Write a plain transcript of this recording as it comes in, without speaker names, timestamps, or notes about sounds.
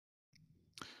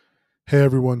Hey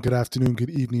everyone, good afternoon, good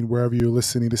evening, wherever you're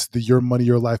listening. This is the Your Money,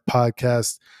 Your Life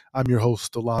podcast. I'm your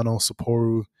host, Delano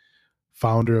Saporu,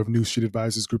 founder of New Street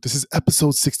Advisors Group. This is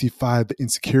episode 65, The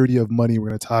Insecurity of Money. We're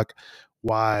going to talk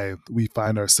why we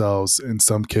find ourselves, in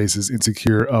some cases,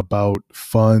 insecure about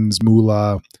funds,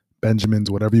 moolah, Benjamins,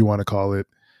 whatever you want to call it.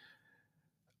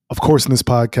 Of course, in this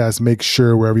podcast, make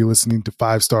sure wherever you're listening to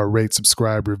 5-star rate,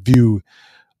 subscribe, review.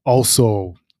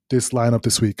 Also, this lineup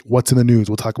this week, what's in the news?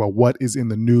 We'll talk about what is in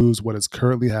the news, what is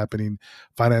currently happening,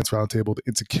 Finance Roundtable, the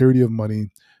insecurity of money,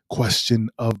 question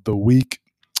of the week.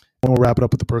 And we'll wrap it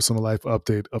up with the personal life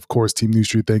update. Of course, Team New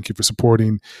Street, thank you for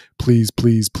supporting. Please,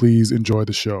 please, please enjoy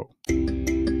the show.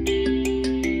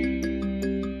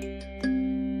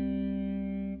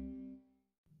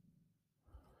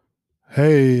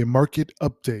 Hey, market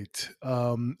update.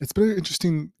 It's been an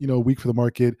interesting, week for the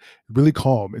market. Really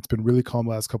calm. It's been really calm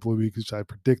the last couple of weeks, which I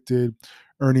predicted.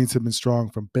 Earnings have been strong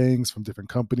from banks, from different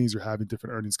companies. You're having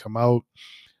different earnings come out.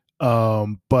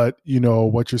 But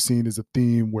what you're seeing is a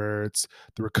theme where it's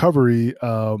the recovery,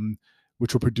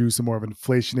 which will produce a more of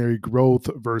inflationary growth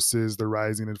versus the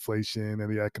rising inflation and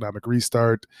the economic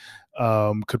restart,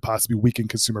 could possibly weaken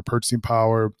consumer purchasing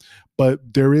power.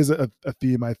 But there is a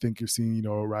theme I think you're seeing,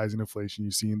 rising inflation.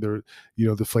 You're seeing the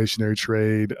deflationary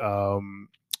trade.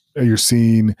 You're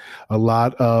seeing a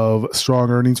lot of strong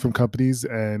earnings from companies,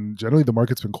 and generally the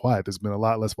market's been quiet. There's been a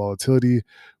lot less volatility,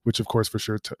 which of course for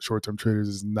sure short-term traders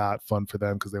is not fun for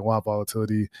them because they want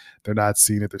volatility. They're not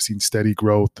seeing it. They're seeing steady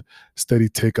growth, steady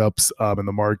tick ups in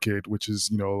the market, which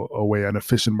is a way an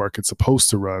efficient market's supposed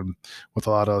to run, with a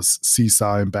lot of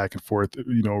seesawing back and forth,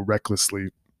 recklessly.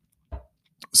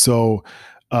 So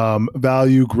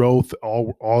value, growth,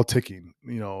 all ticking,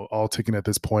 all ticking at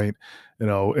this point.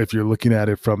 If you're looking at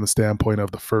it from the standpoint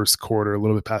of the first quarter, a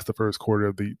little bit past the first quarter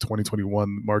of the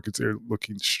 2021, markets are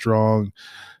looking strong.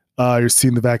 You're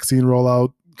seeing the vaccine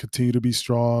rollout continue to be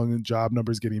strong, and job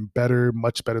numbers getting better,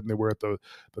 much better than they were at the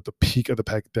peak of the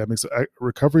pandemic. So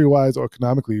recovery wise or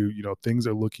economically, things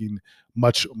are looking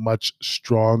much, much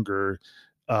stronger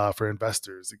for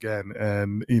investors again.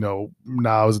 And,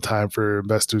 now is the time for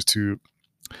investors to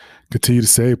continue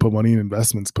to put money in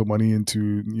investments, put money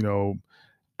into,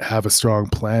 have a strong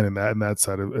plan in that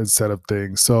set of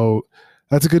things. So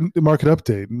that's a good market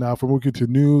update. Now, from moving to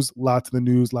news, lots of the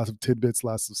news, lots of tidbits,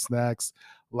 lots of snacks,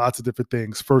 lots of different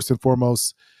things. First and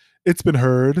foremost, it's been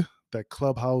heard that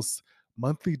Clubhouse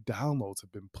monthly downloads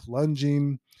have been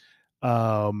plunging.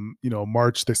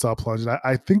 March they saw a plunge. And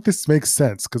I think this makes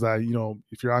sense because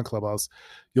if you're on Clubhouse,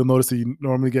 you'll notice that you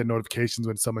normally get notifications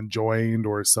when someone joined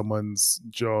or someone's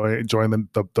joined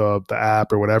the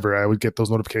app or whatever. I would get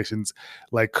those notifications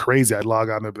like crazy. I'd log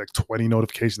on, there'd be like 20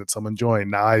 notifications that someone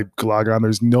joined. Now I log on,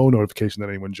 there's no notification that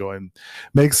anyone joined.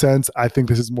 Makes sense. I think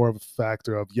this is more of a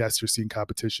factor of, yes, you're seeing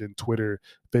competition. Twitter,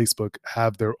 Facebook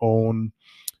have their own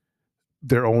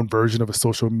version of a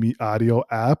social audio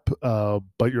app,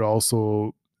 but you're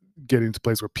also getting to a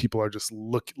place where people are just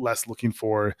less looking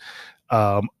for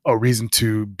a reason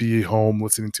to be home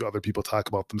listening to other people talk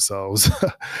about themselves.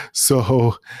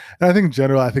 So, and I think in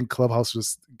general, I think Clubhouse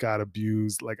just got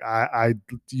abused. Like I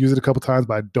use it a couple times,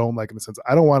 but I don't like, in the sense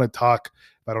I don't want to talk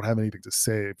if I don't have anything to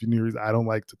say. If you need, I don't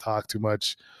like to talk too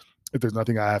much if there's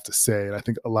nothing I have to say. And I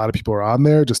think a lot of people are on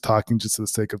there just talking just for the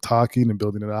sake of talking and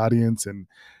building an audience, and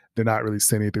they're not really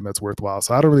saying anything that's worthwhile.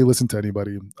 So I don't really listen to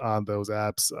anybody on those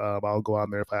apps. I'll go on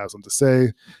there if I have something to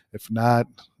say. If not,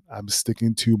 I'm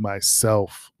sticking to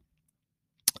myself.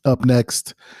 Up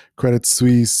next, Credit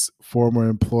Suisse, former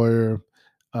employer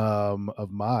of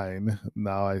mine.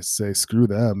 Now I say screw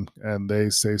them, and they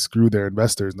say screw their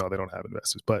investors. No, they don't have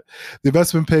investors. But the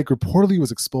investment bank reportedly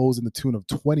was exposed in the tune of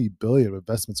 $20 billion of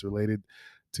investments related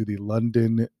to the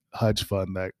London hedge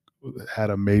fund that had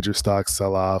a major stock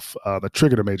sell-off, that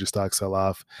triggered a major stock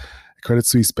sell-off. Credit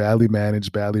Suisse badly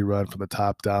managed, badly run from the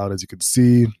top down, as you can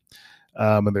see,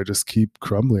 and they just keep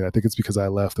crumbling. I think it's because I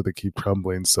left that they keep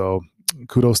crumbling. So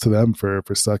kudos to them for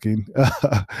sucking.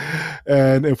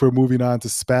 And if we're moving on to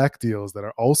SPAC deals that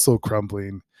are also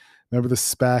crumbling, remember the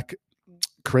SPAC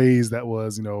craze that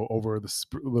was, over the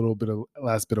little bit of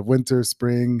last bit of winter,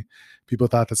 spring. People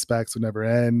thought the SPACs would never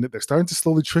end. They're starting to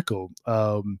slowly trickle.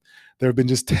 There have been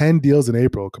just 10 deals in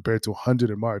April compared to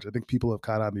 100 in March. I think people have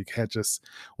caught on. You can't just,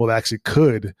 they actually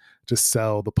could just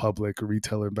sell the public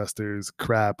retail investors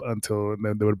crap until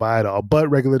then they would buy it all. But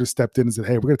regulators stepped in and said,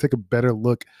 hey, we're going to take a better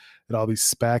look at all these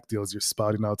SPAC deals you're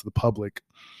spouting out to the public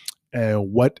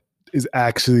and what is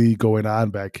actually going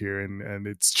on back here. And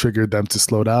it's triggered them to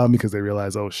slow down because they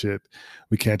realize, oh shit,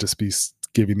 we can't just be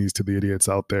giving these to the idiots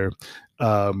out there,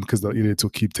 because the idiots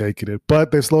will keep taking it.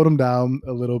 But they've slowed them down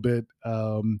a little bit.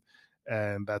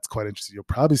 and that's quite interesting. You'll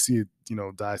probably see it,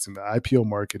 die soon. The IPO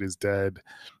market is dead.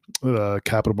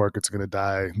 Capital markets are going to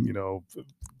die.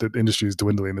 The industry is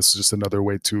dwindling. This is just another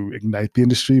way to ignite the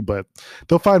industry, but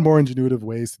they'll find more ingenuitive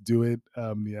ways to do it.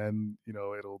 In the end,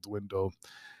 it'll dwindle.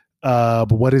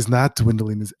 But what is not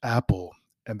dwindling is Apple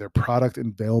and their product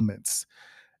unveilments.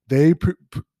 They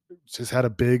just had a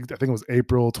big, I think it was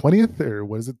April 20th, or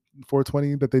what is it,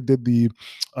 420, that they did the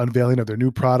unveiling of their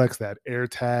new products, that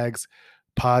AirTags,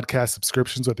 podcast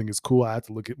subscriptions. I think is cool. I have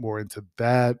to look at more into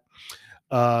that.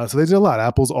 So they did a lot.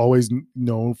 Apple's always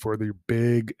known for their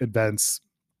big events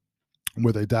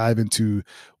where they dive into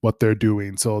what they're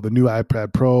doing. So the new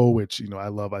iPad Pro, which I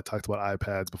love, I talked about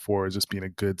iPads before, is just being a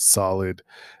good, solid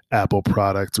Apple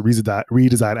product. Redesign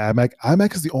iMac.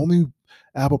 iMac is the only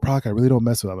Apple product I really don't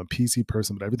mess with. I'm a PC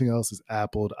person, but everything else is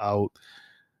Appled out.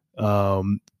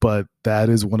 But that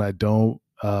is one I don't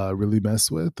really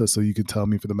mess with. So you can tell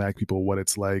me, for the Mac people, what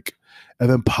it's like. And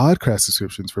then podcast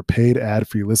subscriptions for paid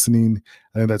ad-free listening.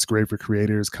 I think that's great for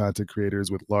creators, content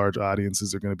creators with large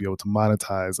audiences. Are going to be able to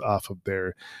monetize off of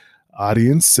their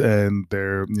audience and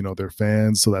their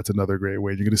fans. So that's another great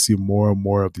way. You're going to see more and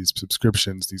more of these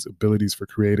subscriptions, these abilities for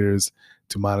creators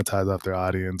to monetize off their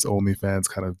audience. OnlyFans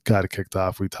kind of got it kicked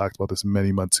off. We talked about this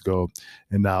many months ago,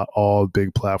 and now all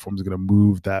big platforms are going to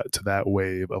move that to that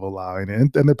wave of allowing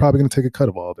it. And they're probably going to take a cut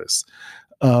of all this.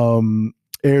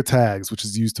 AirTags, which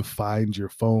is used to find your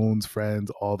phones,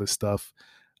 friends, all this stuff.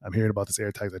 I'm hearing about this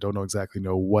AirTags. I don't exactly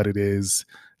know what it is.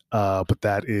 But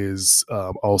that is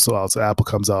also out. So Apple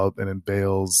comes out and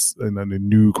unveils a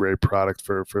new great product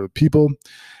for people,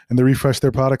 and they refresh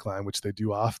their product line, which they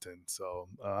do often. So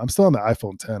I'm still on the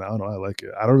iPhone 10. I don't know. I like it.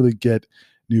 I don't really get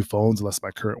new phones unless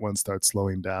my current one starts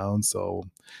slowing down. So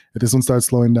if this one starts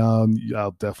slowing down,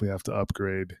 I'll definitely have to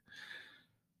upgrade.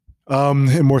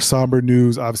 In more somber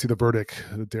news, obviously the verdict,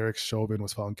 Derek Chauvin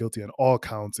was found guilty on all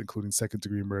counts, including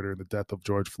second-degree murder and the death of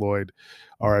George Floyd.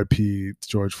 R.I.P.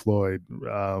 George Floyd.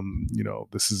 I'm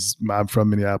from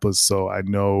Minneapolis, so I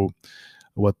know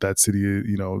what that city,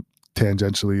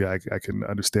 tangentially, I can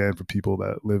understand for people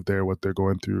that live there, what they're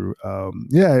going through. I'm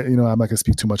not going to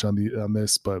speak too much on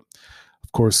this, but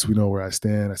of course, we know where I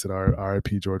stand. I said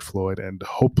R.I.P. George Floyd, and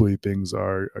hopefully things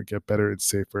are get better and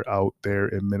safer out there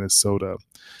in Minnesota.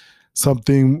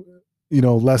 Something,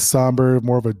 less somber,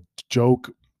 more of a joke.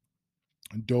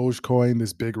 Dogecoin,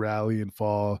 this big rally in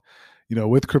fall,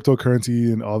 with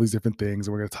cryptocurrency and all these different things.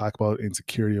 And we're going to talk about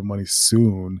insecurity of money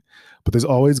soon, but there's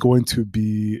always going to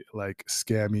be like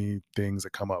scammy things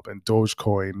that come up. And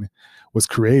Dogecoin was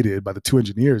created by the two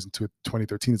engineers in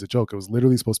 2013 as a joke. It was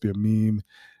literally supposed to be a meme.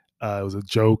 It was a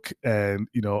joke, and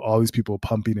all these people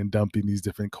pumping and dumping these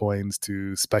different coins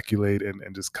to speculate and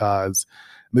just cause.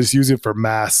 And just use it for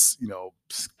mass,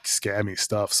 scammy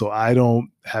stuff. So I don't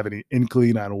have any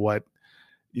inkling on what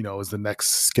is the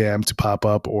next scam to pop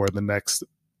up, or the next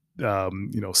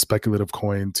speculative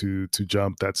coin to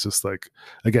jump. That's just like,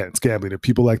 again, it's gambling. If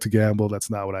people like to gamble,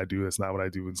 that's not what I do. That's not what I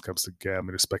do when it comes to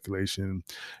gambling or speculation.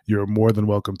 You're more than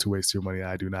welcome to waste your money.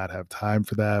 I do not have time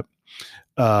for that.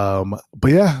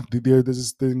 But yeah,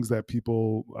 there's things that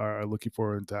people are looking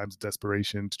for in times of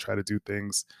desperation to try to do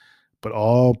things, but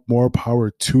all more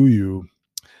power to you.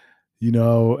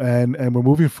 And we're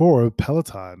moving forward.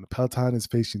 Peloton is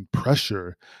facing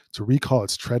pressure to recall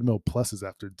its treadmill pluses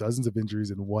after dozens of injuries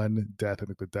and one death. I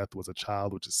think the death was a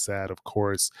child, which is sad, of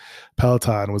course.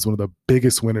 Peloton was one of the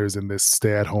biggest winners in this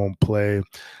stay-at-home play.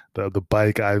 The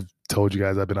bike, I've told you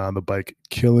guys, I've been on the bike,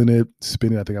 killing it,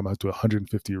 spinning. I think I'm up to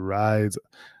 150 rides,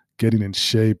 getting in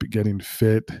shape, getting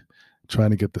fit, trying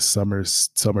to get the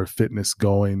summer fitness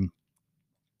going.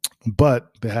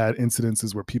 But they had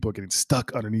incidences where people are getting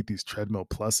stuck underneath these treadmill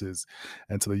pluses.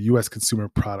 And so the U.S. Consumer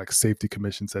Product Safety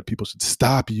Commission said people should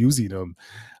stop using them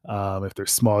if their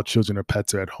small children or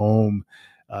pets are at home.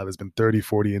 There's been 30,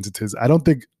 40 instances. I don't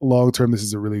think long-term this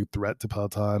is a really threat to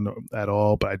Peloton at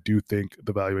all, but I do think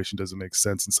the valuation doesn't make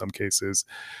sense in some cases.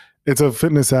 It's a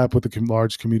fitness app with a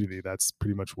large community. That's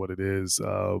pretty much what it is.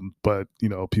 But,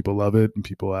 people love it, and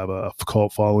people have a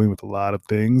cult following with a lot of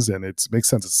things, and it makes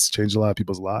sense. It's changed a lot of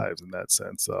people's lives in that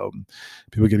sense.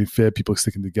 People getting fit, people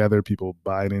sticking together, people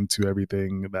buying into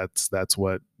everything. That's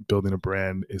what building a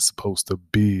brand is supposed to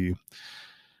be.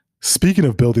 Speaking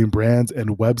of building brands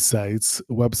and websites,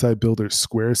 website builder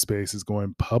Squarespace is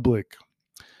going public.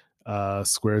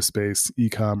 Squarespace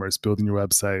e-commerce, building your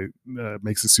website,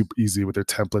 makes it super easy with their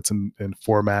templates and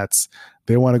formats.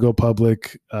 They want to go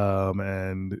public,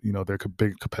 and their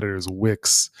big competitors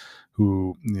Wix,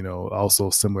 who also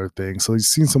similar things. So you've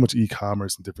seen so much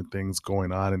e-commerce and different things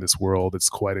going on in this world. It's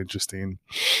quite interesting.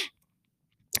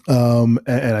 And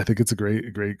I think it's a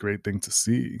great thing to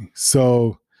see.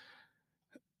 So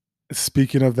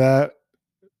speaking of that,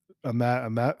 on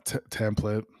that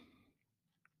template,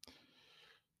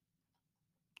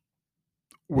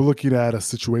 we're looking at a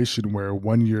situation where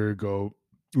 1 year ago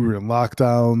we were in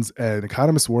lockdowns, and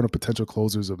economists warn of potential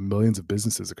closures of millions of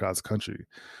businesses across the country.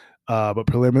 But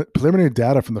preliminary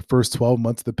data from the first 12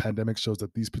 months of the pandemic shows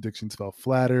that these predictions fell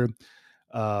flatter.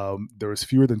 There was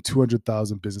fewer than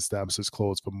 200,000 business establishments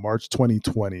closed from March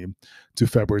 2020 to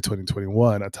February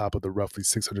 2021, on top of the roughly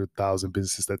 600,000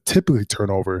 businesses that typically turn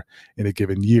over in a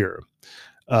given year.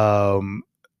 Um,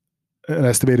 an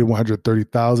estimated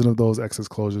 130,000 of those excess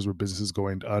closures were businesses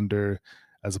going under,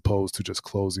 as opposed to just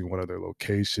closing one of their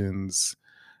locations.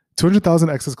 200,000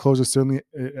 excess closures certainly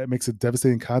it makes it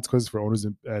devastating consequences for owners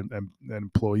and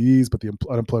employees, but the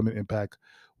unemployment impact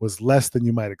was less than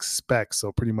you might expect.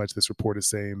 So pretty much this report is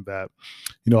saying that,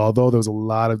 although there was a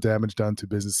lot of damage done to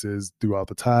businesses throughout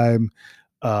the time,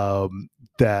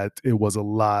 that it was a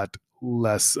lot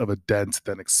less of a dent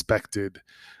than expected.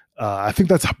 I think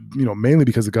that's mainly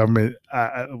because the government,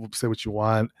 I will say what you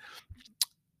want,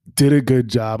 did a good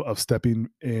job of stepping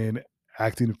in,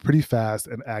 acting pretty fast,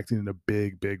 and acting in a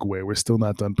big way. We're still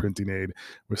not done printing aid.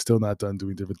 We're still not done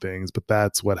doing different things, but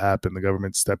that's what happened. The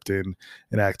government stepped in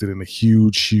and acted in a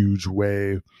huge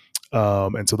way.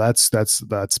 And so that's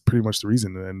pretty much the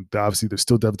reason. And obviously, there's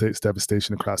still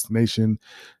devastation across the nation.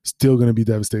 Still going to be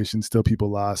devastation. Still, people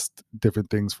lost different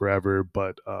things forever.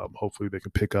 But hopefully, they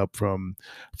can pick up from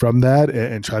that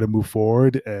and try to move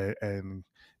forward and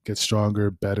get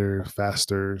stronger, better,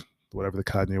 faster, whatever the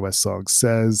Kanye West song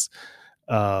says.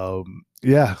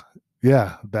 Yeah,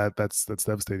 that's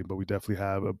devastating, but we definitely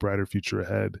have a brighter future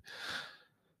ahead.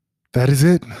 That is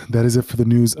it. That is it for the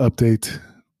news update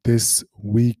this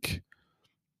week.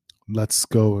 Let's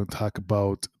go and talk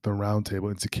about the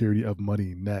roundtable insecurity of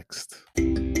money next.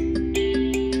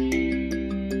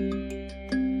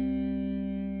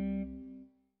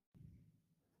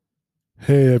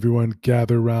 Hey everyone,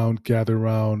 gather round, gather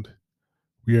round.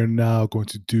 We are now going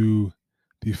to do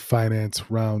the finance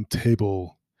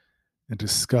roundtable and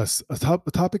discuss a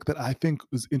topic that I think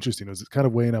was interesting. It was kind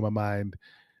of weighing on my mind,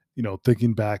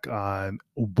 thinking back on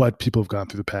what people have gone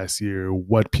through the past year,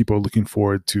 what people are looking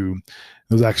forward to.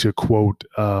 There was actually a quote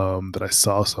that I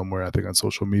saw somewhere, I think on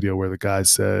social media, where the guy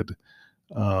said,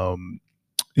 um,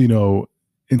 you know,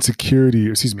 anxiety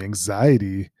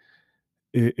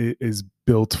is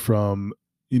built from,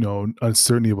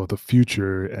 uncertainty about the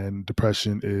future, and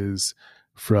depression is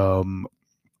from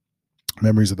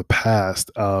memories of the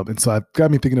past. And so it got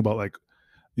me thinking about, like,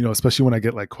 especially when I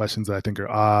get like questions that I think are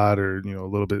odd, or, a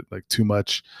little bit like too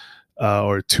much,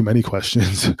 or too many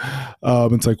questions.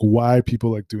 It's like why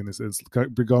people like doing this.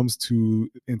 It becomes to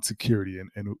insecurity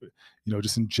and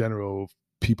just in general,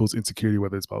 people's insecurity,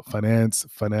 whether it's about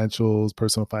financials,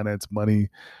 personal finance, money,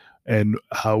 and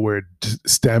where it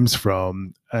stems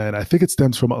from. And I think it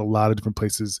stems from a lot of different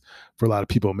places for a lot of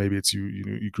people. Maybe it's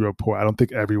you grew up poor. I don't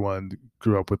think everyone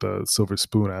grew up with a silver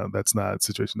spoon. That's not a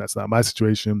situation. That's not my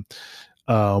situation.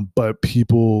 But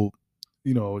people,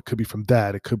 it could be from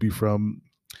that. It could be from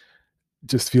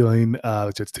just feeling like you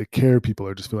have to take care of people,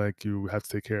 or just feel like you have to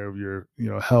take care of your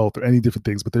health, or any different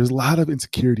things. But there's a lot of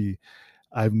insecurity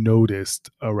I've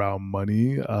noticed around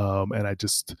money, and I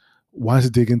just wanted to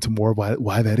dig into more of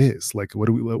why that is. Like,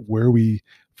 where are we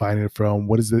finding it from?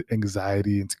 What is the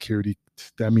anxiety, insecurity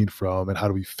stemming from, and how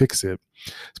do we fix it?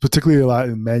 It's particularly a lot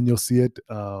in men. You'll see it.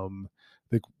 I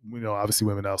think, obviously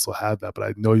women also have that, but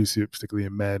I know you see it particularly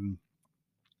in men,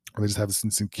 where they just have this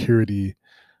insecurity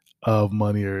of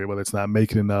money, or whether it's not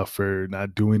making enough, or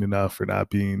not doing enough, or not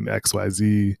being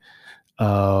XYZ.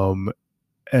 Um,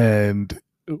 and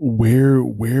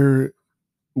what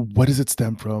does it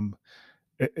stem from?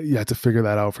 You have to figure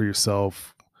that out for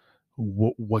yourself.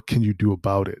 What can you do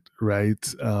about it, right?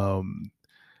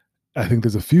 I think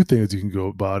there's a few things you can go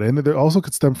about it. And there also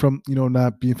could stem from,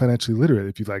 not being financially literate.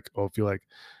 If you feel like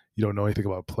you don't know anything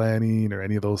about planning or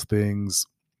any of those things,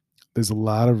 there's a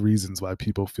lot of reasons why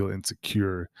people feel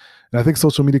insecure. And I think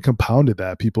social media compounded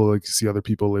that. People like see other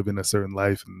people living a certain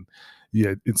life and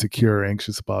insecure or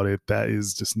anxious about it. That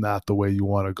is just not the way you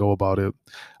want to go about it.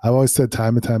 I've always said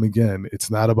time and time again, it's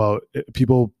not about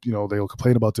people, they'll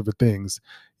complain about different things.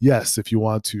 Yes, if you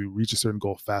want to reach a certain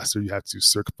goal faster, you have to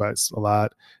sacrifice a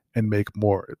lot and make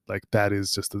more. Like, that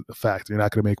is just a fact. You're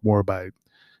not going to make more by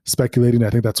speculating. I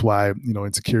think that's why,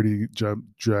 insecurity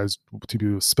drives people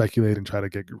to speculate and try to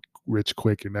get rich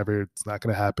quick. It's not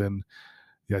going to happen.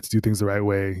 You have to do things the right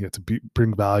way. You have to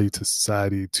bring value to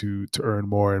society to earn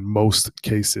more in most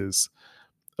cases.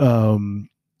 But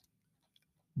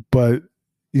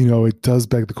it does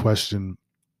beg the question,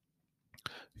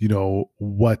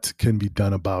 what can be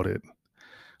done about it?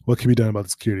 What can be done about the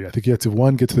security? I think you have to,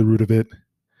 one, get to the root of it.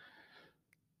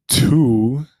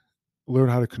 Two, learn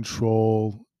how to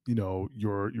control,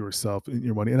 yourself and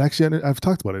your money. And actually, I've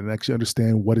talked about it, and actually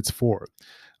understand what it's for.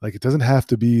 Like, it doesn't have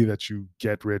to be that you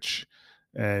get rich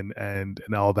and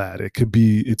all that.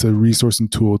 It's a resource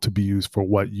and tool to be used for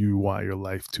what you want your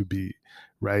life to be,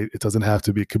 right? It doesn't have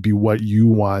to be. It could be what you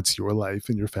want your life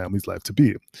and your family's life to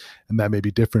be, and that may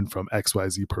be different from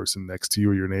XYZ person next to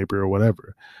you or your neighbor or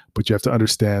whatever. But you have to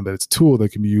understand that it's a tool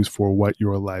that can be used for what you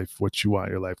want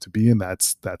your life to be, and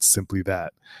that's simply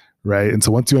that, right? And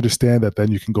so once you understand that,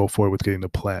 then you can go forward with getting a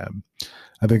plan.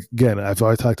 I think, again, I've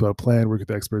always talked about a plan. Work with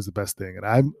the expert is the best thing, and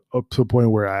I'm up to a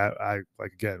point where I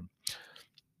like, again,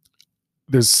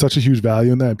 there's such a huge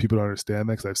value in that, and people don't understand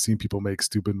that, because I've seen people make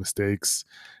stupid mistakes,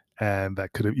 and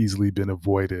that could have easily been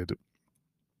avoided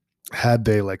had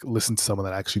they like listened to someone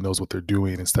that actually knows what they're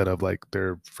doing instead of like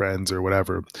their friends or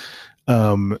whatever.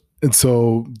 And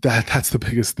so that's the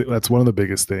biggest that's one of the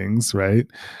biggest things, right?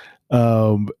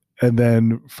 um and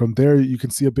then from there you can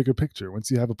see a bigger picture. Once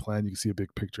you have a plan, you can see a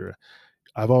big picture.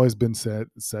 I've always been said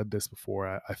this before.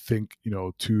 I think,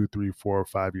 2, 3, 4,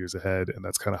 5 years ahead, and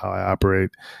that's kind of how I operate,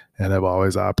 and I've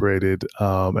always operated.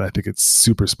 And I think it's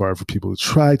super smart for people to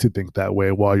try to think that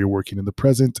way while you're working in the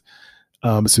present.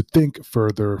 So think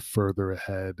further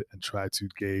ahead, and try to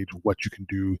gauge what you can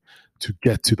do to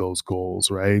get to those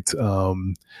goals, right?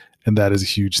 And that is a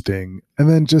huge thing. And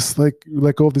then just like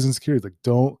let go of these insecurities. Like,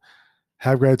 don't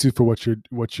have gratitude for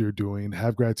what you're doing.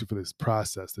 Have gratitude for this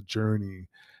process, the journey,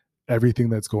 everything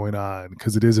that's going on,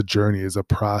 because it is a journey, is a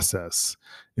process.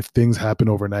 If things happen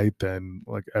overnight, then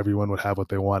like everyone would have what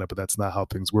they wanted, but that's not how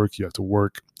things work. You have to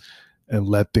work and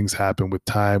let things happen with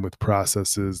time, with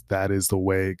processes. That is the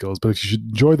way it goes. But if you should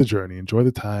enjoy the journey, enjoy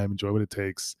the time, enjoy what it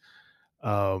takes.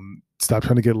 Stop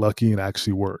trying to get lucky and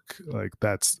actually work. Like,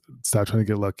 that's stop trying to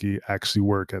get lucky, actually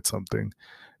work at something.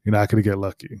 You're not going to get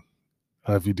lucky.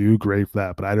 If you do, great for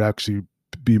that. But I'd actually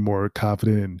be more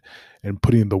confident in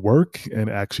putting in the work and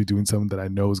actually doing something that I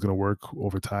know is going to work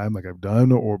over time, like I've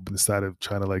done, or instead of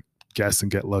trying to like guess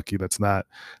and get lucky. It's not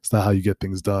how you get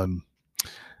things done.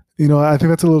 I think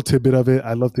that's a little tidbit of it.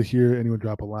 I'd love to hear anyone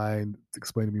drop a line to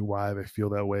explain to me why they feel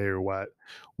that way, or what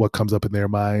comes up in their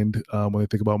mind when they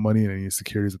think about money and any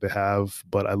insecurities that they have.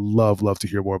 But I love to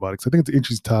hear more about it, because I think it's an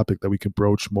interesting topic that we can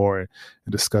broach more and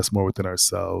discuss more within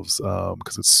ourselves,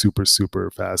 because it's super, super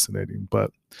fascinating.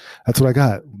 But that's what I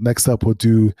got. Next up, we'll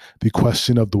do the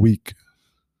question of the week.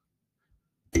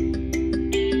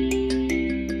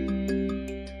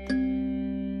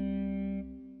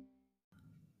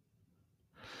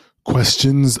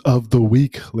 Questions of the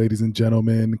week, ladies and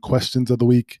gentlemen. Questions of the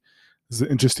week. This is an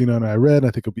interesting one I read.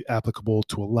 I think it'll be applicable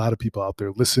to a lot of people out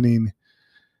there listening.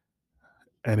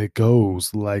 And it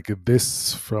goes like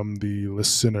this from the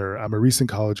listener. I'm a recent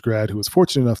college grad who was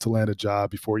fortunate enough to land a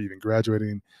job before even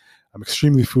graduating. I'm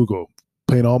extremely frugal,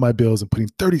 paying all my bills and putting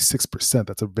 36%.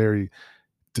 That's a very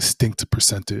distinct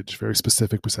percentage, very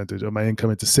specific percentage of my income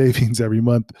into savings every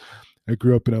month. I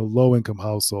grew up in a low income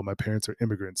household. My parents are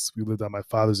immigrants. We lived on my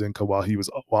father's income while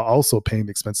also paying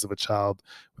the expenses of a child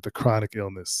with a chronic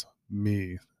illness.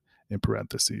 Me, in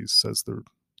parentheses, says the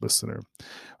listener.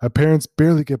 My parents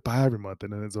barely get by every month,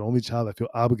 and as an only child, I feel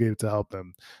obligated to help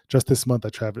them. Just this month, I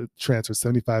transferred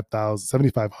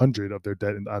 7,500 of their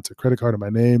debt onto a credit card in my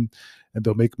name, and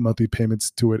they'll make monthly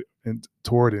payments to it and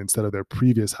toward it instead of their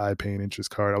previous high-paying interest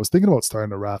card. I was thinking about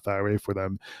starting a Roth IRA for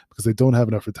them, because they don't have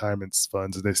enough retirement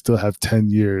funds, and they still have 10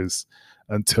 years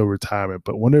until retirement.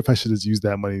 But wonder if I should just use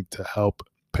that money to help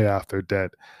pay off their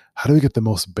debt. How do we get the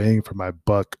most bang for my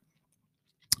buck?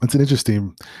 It's an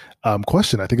interesting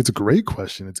question. I think it's a great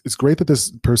question. It's great that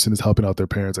this person is helping out their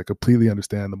parents. I completely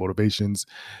understand the motivations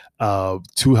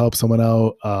to help someone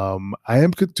out. I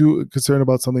am concerned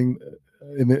about something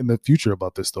in the future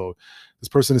about this, though. This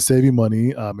person is saving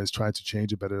money, is trying to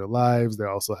change and better their lives. They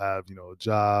also have, a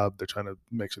job. They're trying to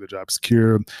make sure their job's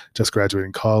secure, just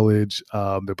graduating college,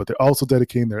 but they're also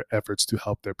dedicating their efforts to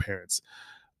help their parents.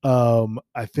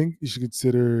 I think you should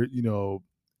consider,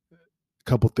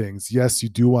 couple things. Yes, you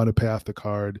do want to pay off the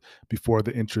card before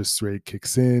the interest rate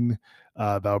kicks in.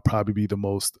 That would probably be the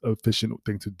most efficient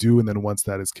thing to do. And then once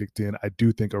that is kicked in, I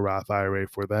do think a Roth IRA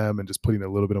for them, and just putting a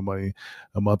little bit of money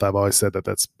a month. I've always said that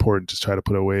that's important. Just try to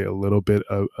put away a little bit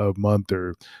a month,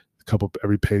 or a couple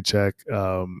every paycheck.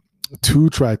 To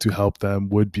try to help them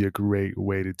would be a great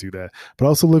way to do that. But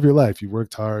also live your life. You've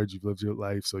worked hard, you've lived your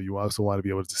life, so you also want to be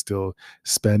able to still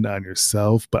spend on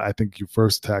yourself. But I think you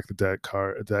first attack the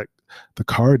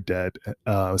card debt,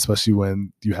 especially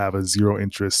when you have a zero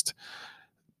interest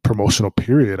promotional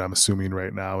period, I'm assuming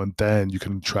right now, and then you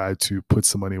can try to put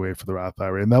some money away for the Roth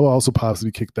IRA, and that will also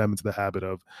possibly kick them into the habit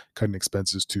of cutting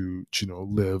expenses to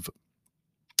live,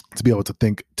 to be able to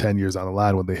think 10 years on the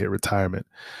line when they hit retirement.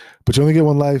 But you only get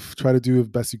one life. Try to do the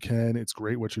best you can. It's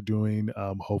great what you're doing.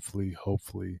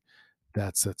 Hopefully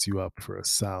that sets you up for a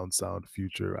sound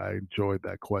future. I enjoyed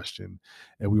that question,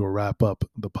 and we will wrap up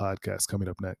the podcast coming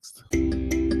up next.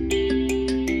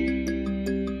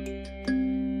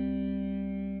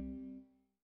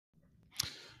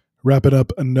 Wrap it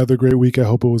up. Another great week. I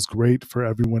hope it was great for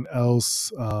everyone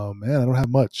else. Man, I don't have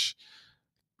much.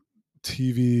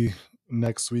 TV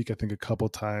next week, I think a couple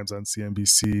times on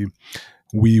CNBC.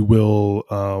 We will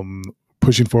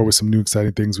pushing forward with some new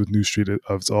exciting things with New Street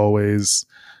as always.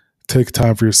 Take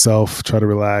time for yourself, try to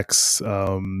relax,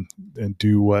 and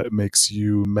do what makes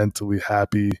you mentally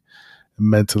happy,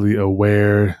 mentally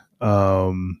aware.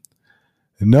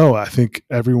 No, I think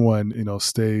everyone,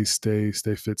 stay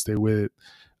fit, stay with it.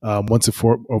 Once and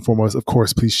foremost, of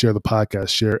course, please share the podcast,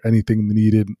 share anything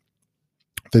needed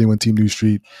with anyone, Team New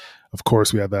Street. Of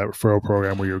course, we have that referral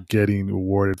program where you're getting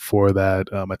rewarded for that.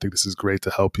 I think this is great to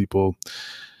help people.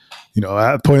 At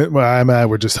the point where I'm at,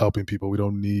 we're just helping people. We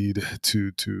don't need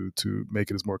to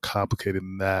make it as more complicated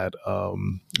than that.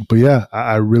 But yeah,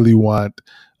 I really want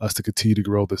us to continue to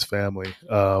grow this family.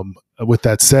 With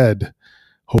that said,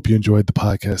 hope you enjoyed the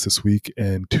podcast this week,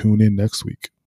 and tune in next week.